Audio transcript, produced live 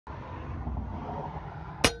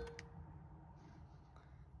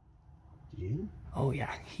again? Oh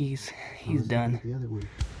yeah, he's done. The other one.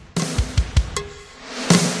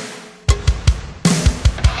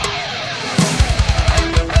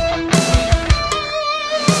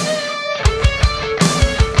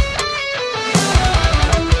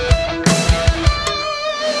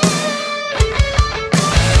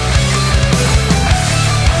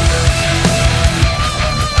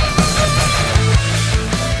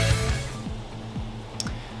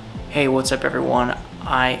 Hey, what's up everyone?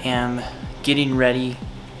 I am getting ready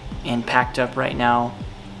and packed up right now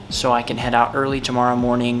so I can head out early tomorrow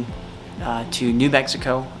morning to New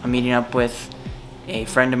Mexico. I'm meeting up with a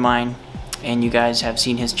friend of mine, and you guys have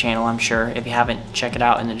seen his channel, I'm sure. If you haven't, check it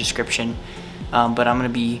out in the description. But I'm going to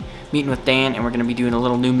be meeting with Dan, and we're going to be doing a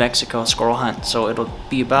little New Mexico squirrel hunt. So it'll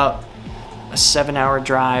be about a 7-hour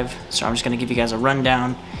drive. So I'm just going to give you guys a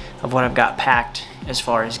rundown of what I've got packed as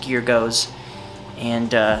far as gear goes,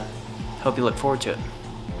 and hope you look forward to it.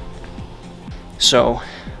 So,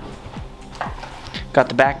 got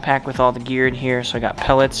the backpack with all the gear in here. So I got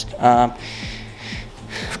pellets. Of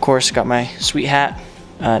course, got my sweet hat.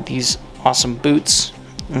 These awesome boots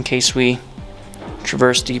in case we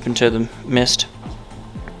traverse deep into the mist.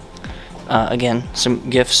 Again, some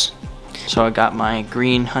gifts. So I got my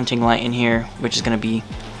green hunting light in here, which is going to be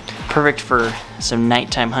perfect for some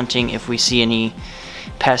nighttime hunting if we see any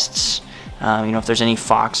pests. You know, if there's any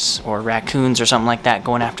fox or raccoons or something like that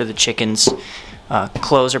going after the chickens.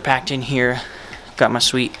 Clothes are packed in here. Got my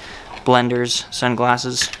sweet blenders,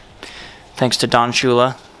 sunglasses, thanks to Don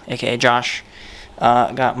Shula, aka Josh.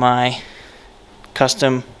 Got my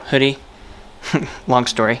custom hoodie, long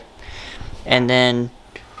story. And then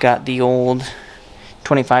got the old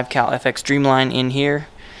 25 cal FX Dreamline in here,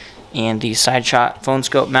 and the side shot phone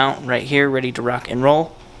scope mount right here, ready to rock and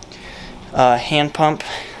roll. Hand pump,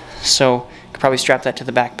 so could probably strap that to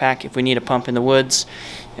the backpack if we need a pump in the woods,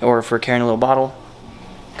 or if we're carrying a little bottle.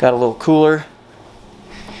 Got a little cooler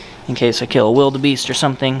in case I kill a wildebeest or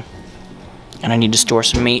something and I need to store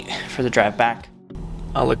some meat for the drive back.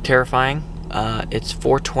 I look terrifying. It's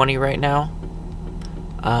 4:20 right now,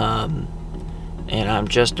 and I'm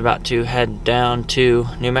just about to head down to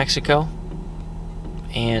New Mexico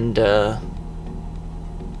and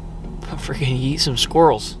freaking eat some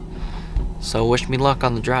squirrels. So wish me luck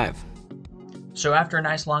on the drive. So after a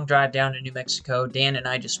nice long drive down to New Mexico, Dan and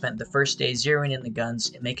I just spent the first day zeroing in the guns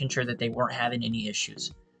and making sure that they weren't having any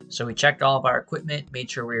issues. So we checked all of our equipment, made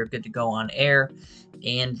sure we were good to go on air,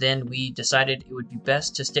 and then we decided it would be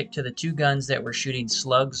best to stick to the 2 guns that were shooting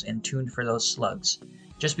slugs and tuned for those slugs,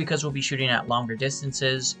 just because we'll be shooting at longer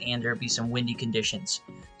distances and there'll be some windy conditions.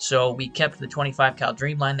 So we kept the 25 cal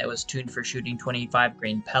Dreamline that was tuned for shooting 25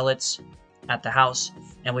 grain pellets at the house,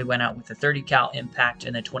 and we went out with the 30 cal Impact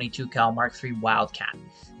and the 22 cal Mk3 Wildcat.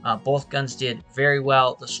 Both guns did very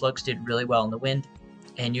well. The slugs did really well in the wind,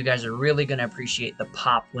 and you guys are really going to appreciate the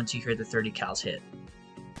pop once you hear the 30 cals hit.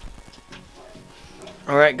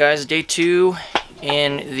 Alright guys, day 2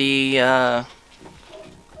 in the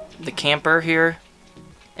camper here,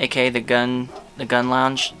 aka the gun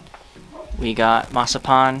lounge. We got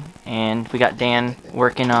Masapan and we got Dan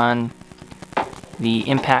working on the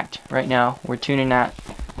Impact right now. We're tuning that.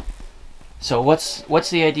 So what's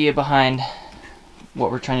the idea behind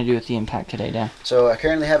what we're trying to do with the Impact today, Dan? So I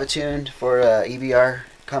currently have it tuned for EBR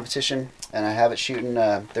competition, and I have it shooting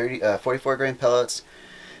 44 grain pellets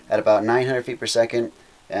at about 900 feet per second,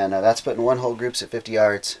 and that's putting one hole groups at 50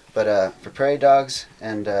 yards. But for prairie dogs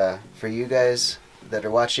and for you guys that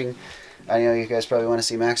are watching, I know you guys probably want to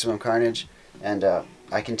see maximum carnage, and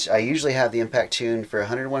I usually have the Impact tuned for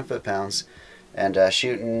 101 foot-pounds, and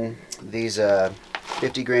shooting these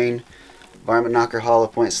 50 grain varmint knocker hollow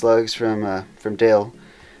point slugs from Dale.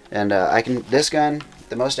 And this gun,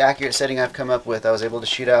 the most accurate setting I've come up with, I was able to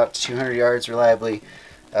shoot out 200 yards reliably,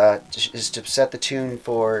 is to set the tune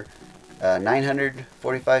for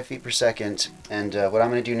 945 feet per second. And what I'm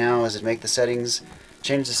going to do now is make the settings,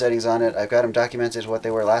 change the settings on it. I've got them documented what they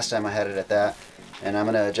were last time I had it at that. And I'm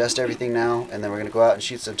going to adjust everything now, and then we're going to go out and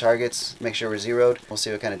shoot some targets, make sure we're zeroed. We'll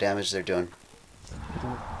see what kind of damage they're doing.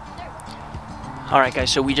 Alright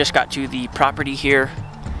guys, so we just got to the property here.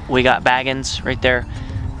 We got Baggins right there.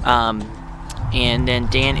 And then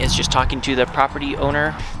Dan is just talking to the property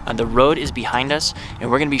owner. The road is behind us,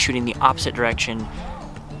 and we're going to be shooting the opposite direction.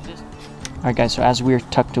 Alright guys, so as we're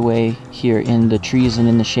tucked away here in the trees and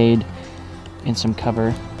in the shade, in some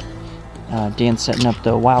cover, Dan's setting up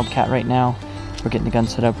the Wildcat right now. We're getting the gun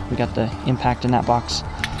set up. We got the Impact in that box,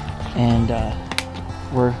 and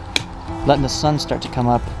we're letting the sun start to come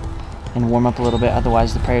up and warm up a little bit,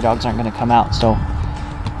 otherwise the prairie dogs aren't going to come out. So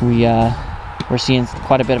we're seeing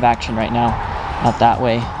quite a bit of action right now out that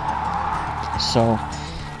way. So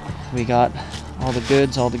we got all the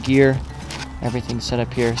goods, all the gear, everything set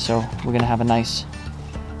up here. So we're gonna have a nice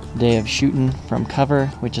day of shooting from cover,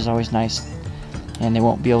 which is always nice, and they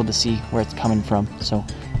won't be able to see where it's coming from. So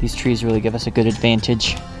these trees really give us a good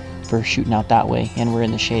advantage for shooting out that way, and we're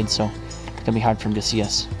in the shade, so it's gonna be hard for them to see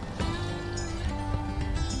us.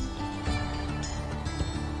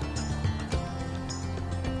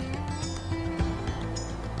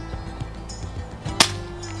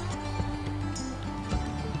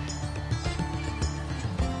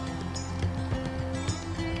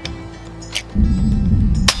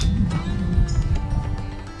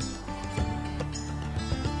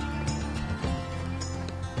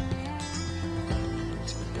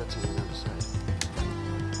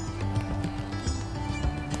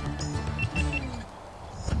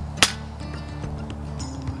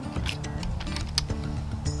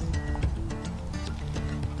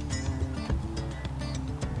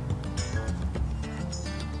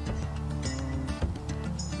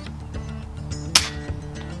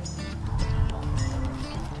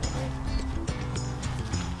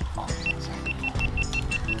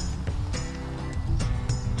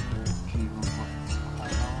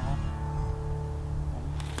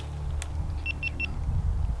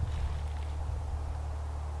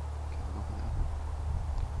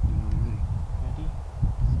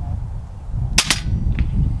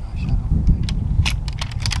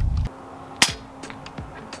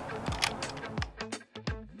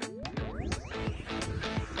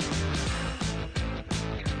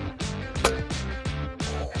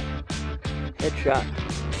 Headshot.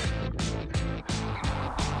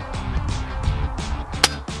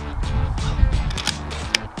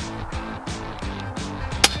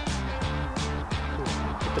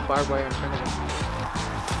 Get the barbed wire in front of him.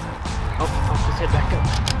 Oh, pop his head back up.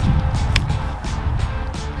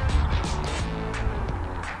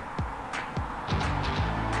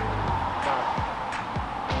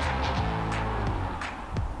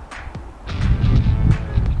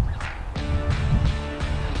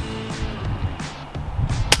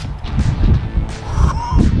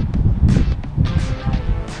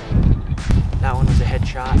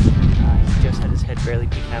 Shot. He just had his head barely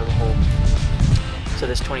peeking out of the hole. So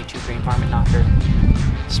this 22 grain varmint knocker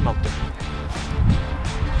smoked him.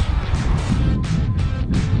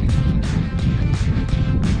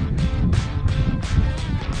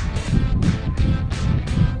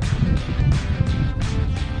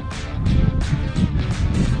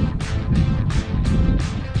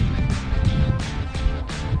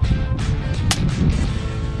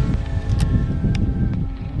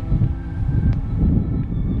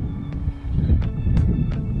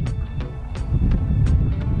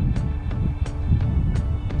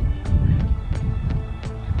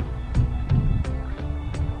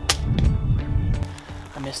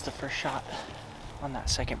 Missed the first shot on that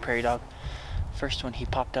second prairie dog. First one he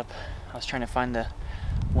popped up, I was trying to find the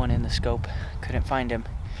one in the scope, couldn't find him,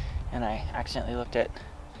 and I accidentally looked at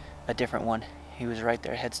a different one. He was right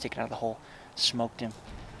there, head sticking out of the hole, smoked him.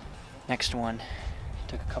 Next one,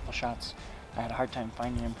 took a couple shots. I had a hard time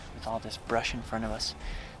finding him with all this brush in front of us,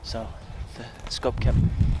 so the scope kept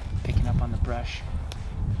picking up on the brush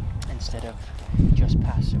instead of just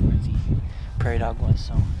past it where the prairie dog was.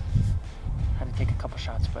 So had to take a couple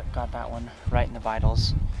shots, but got that one right in the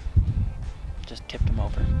vitals. Just tipped him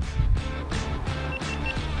over.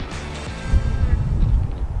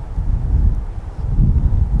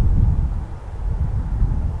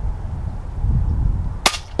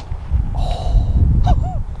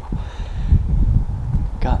 Oh.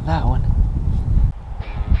 Got that one.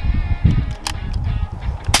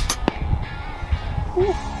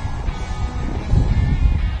 Whew.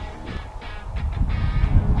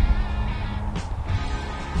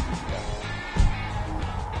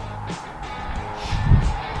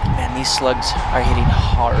 These slugs are hitting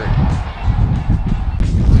hard.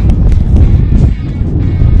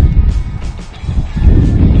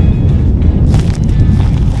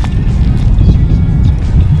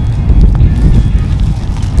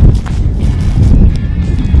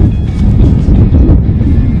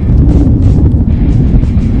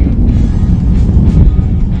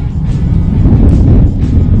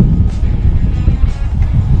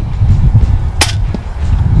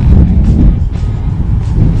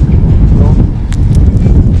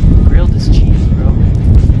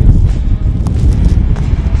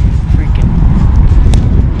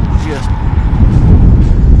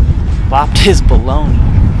 Bopped his baloney.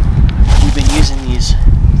 We've been using these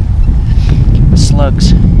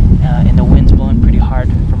slugs and the wind's blowing pretty hard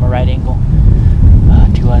from a right angle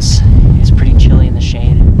to us. It's pretty chilly in the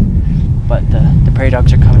shade, but the prairie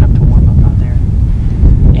dogs are coming up to warm up out there,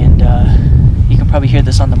 and probably hear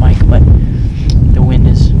this on the mic, but the wind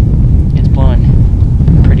it's blowing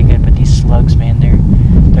pretty good. But these slugs, man,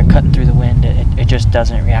 they're cutting through the wind. It just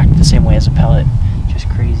doesn't react the same way as a pellet. Just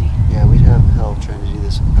crazy. Yeah, we'd have hell trying to do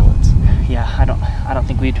this with pellets. Yeah, I don't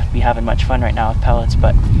think we'd be having much fun right now with pellets,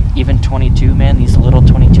 but even 22, man, these little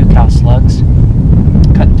 22 cal slugs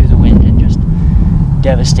cutting through the wind and just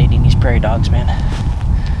devastating these prairie dogs, man.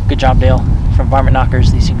 Good job, Dale. From Varmint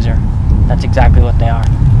Knockers, these things that's exactly what they are.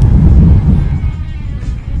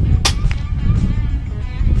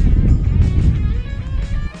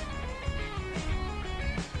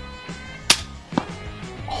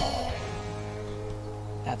 Oh,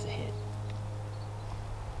 that's a hit.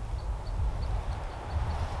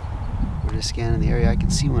 We're just scanning the area. I can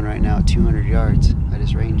see one right now at 200 yards. I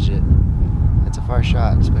just ranged it. That's a far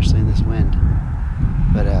shot, especially in this wind.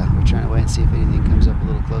 But we're trying to wait and see if anything comes up a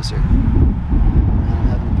little closer. And I'm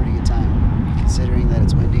having a pretty good time. Considering that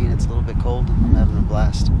it's windy and it's a little bit cold, I'm having a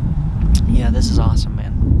blast. Yeah, this is awesome,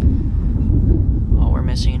 man. All we're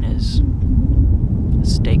missing is a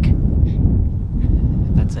steak.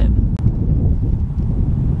 That's it.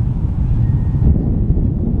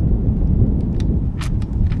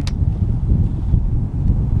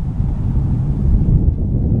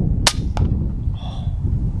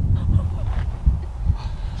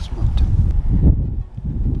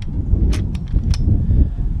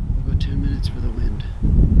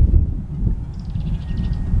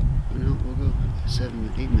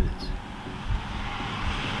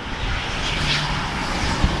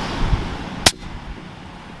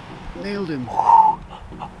 Nailed him.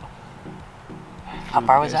 How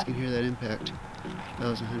far was that? You can hear that impact. That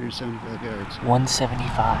was 175 yards.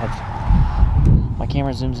 175. My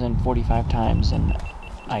camera zooms in 45 times and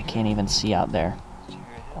I can't even see out there. Did you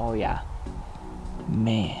hear it? Oh yeah.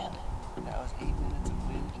 Man. That was 8 minutes of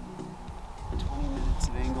wind. 20 minutes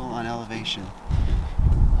of angle on elevation.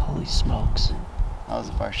 Holy smokes. That was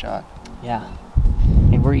a far shot. Yeah.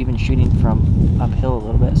 And we're even shooting from uphill a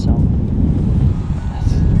little bit, so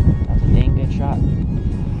that's a dang good shot.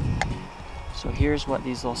 So here's what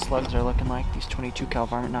these little slugs are looking like, these 22 cal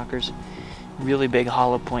Varmint Knockers. Really big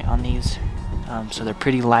hollow point on these, so they're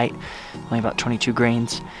pretty light, only about 22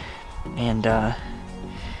 grains. And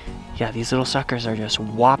yeah, these little suckers are just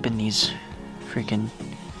whopping these freaking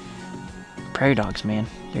prairie dogs, man.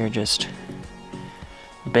 They're just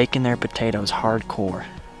baking their potatoes hardcore.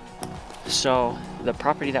 So the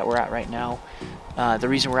property that we're at right now, the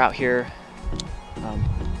reason we're out here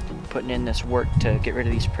putting in this work to get rid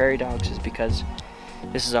of these prairie dogs is because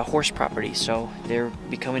this is a horse property, so they're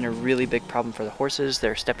becoming a really big problem for the horses.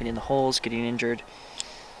 They're stepping in the holes, getting injured,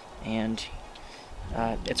 and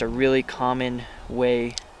it's a really common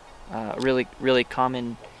way, really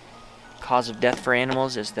common cause of death for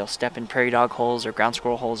animals is they'll step in prairie dog holes or ground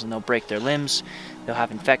squirrel holes and they'll break their limbs. They'll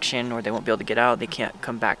have infection or they won't be able to get out. They can't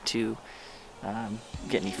come back to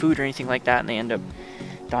get any food or anything like that, and they end up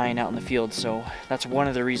dying out in the field. So that's one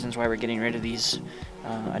of the reasons why we're getting rid of these.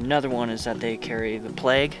 Another one is that they carry the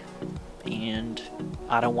plague, and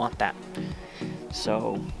I don't want that.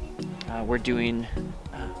 So we're doing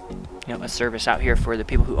a service out here for the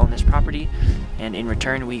people who own this property, and in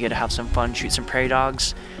return we get to have some fun, shoot some prairie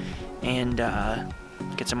dogs, and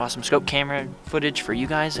get some awesome scope camera footage for you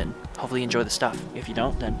guys, and hopefully enjoy the stuff. If you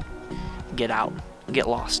don't, then get out, get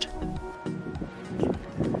lost.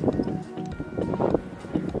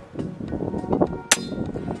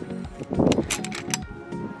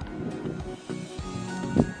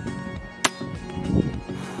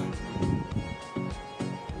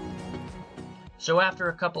 So after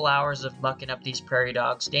a couple hours of mucking up these prairie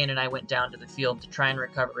dogs, Dan and I went down to the field to try and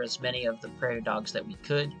recover as many of the prairie dogs that we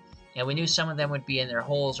could. And we knew some of them would be in their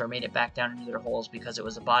holes or made it back down into their holes because it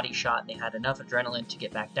was a body shot and they had enough adrenaline to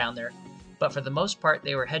get back down there. But for the most part,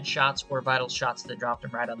 they were headshots or vital shots that dropped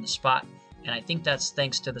them right on the spot. And I think that's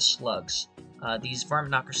thanks to the slugs. These Varmint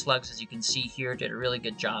Knocker slugs, as you can see here, did a really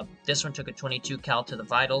good job. This one took a 22 cal to the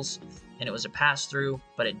vitals, and it was a pass-through,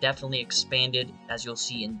 but it definitely expanded, as you'll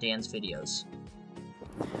see in Dan's videos.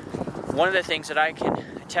 One of the things that I can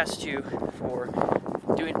attest to for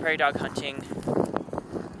doing prairie dog hunting,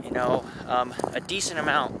 a decent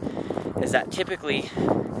amount, is that typically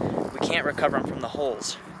we can't recover them from the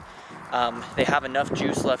holes. They have enough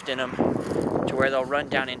juice left in them to where they'll run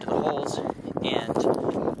down into the holes, and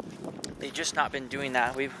they've just not been doing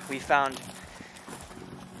that. We found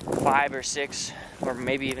 5 or 6, or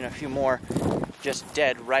maybe even a few more, just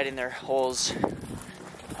dead right in their holes.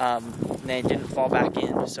 They didn't fall back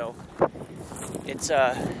in, so it's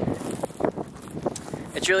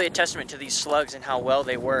really a testament to these slugs and how well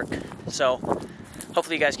they work. So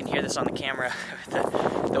hopefully you guys can hear this on the camera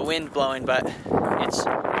with the wind blowing, but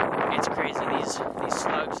it's crazy. These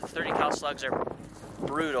slugs, the 30 cal slugs, are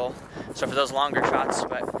brutal. So for those longer shots,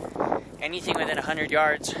 but anything within 100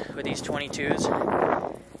 yards with these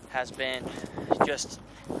 22s has been just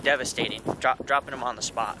devastating. Dropping them on the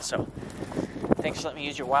spot. So thanks for letting me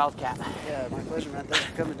use your Wildcat. Yeah, my pleasure, man. Thanks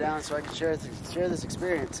for coming down so I can share this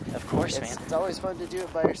experience. Of course, man. It's always fun to do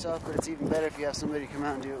it by yourself, but it's even better if you have somebody to come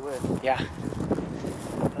out and do it with. Yeah.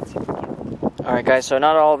 Alright guys, so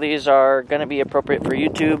not all of these are going to be appropriate for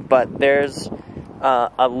YouTube, but there's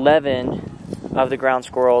 11 of the ground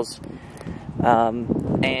squirrels.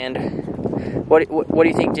 And what do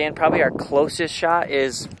you think, Dan? Probably our closest shot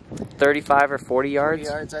is 35 or 40 yards?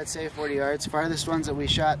 40 yards, I'd say 40 yards. Farthest ones that we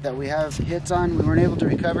shot that we have hits on, we weren't able to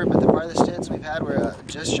recover, but the farthest hits we've had were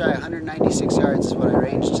just shy of 196 yards is what I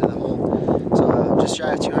ranged to the hole. So just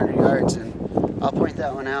shy of 200 yards, and I'll point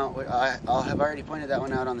that one out. I'll have already pointed that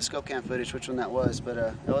one out on the scope cam footage, which one that was, but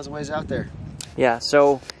it was a ways out there. Yeah,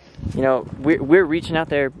 so, you know, we're reaching out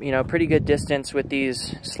there, you know, pretty good distance with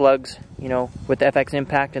these slugs, you know, with the FX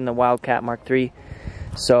Impact and the Wildcat Mk3.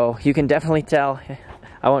 So you can definitely tell,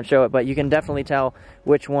 I won't show it, but you can definitely tell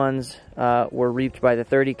which ones were reaped by the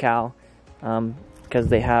 30 cal because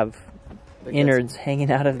they have innards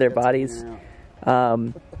hanging out of their bodies.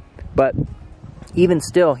 But even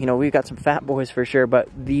still, you know, we've got some fat boys for sure, but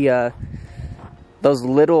the those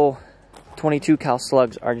little 22 cal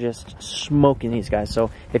slugs are just smoking these guys.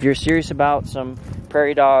 So if you're serious about some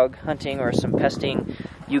prairie dog hunting or some pesting,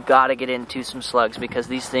 you gotta get into some slugs because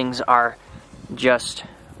these things are just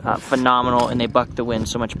phenomenal, and they buck the wind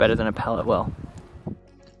so much better than a pellet will.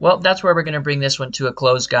 Well, that's where we're going to bring this one to a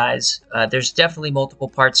close, guys. There's definitely multiple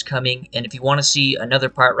parts coming, and if you want to see another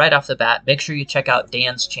part right off the bat, make sure you check out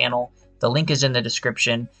Dan's channel. The link is in the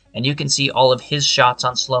description, and you can see all of his shots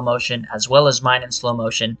on slow motion as well as mine in slow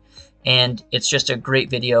motion. And it's just a great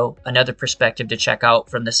video, another perspective to check out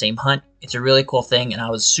from the same hunt. It's a really cool thing, and I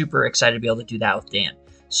was super excited to be able to do that with Dan.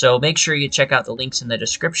 So make sure you check out the links in the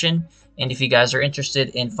description. And if you guys are interested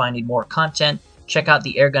in finding more content, check out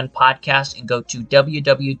the Airgun Podcast and go to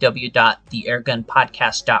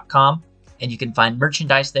www.theairgunpodcast.com. And you can find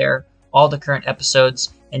merchandise there, all the current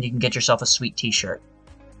episodes, and you can get yourself a sweet t-shirt.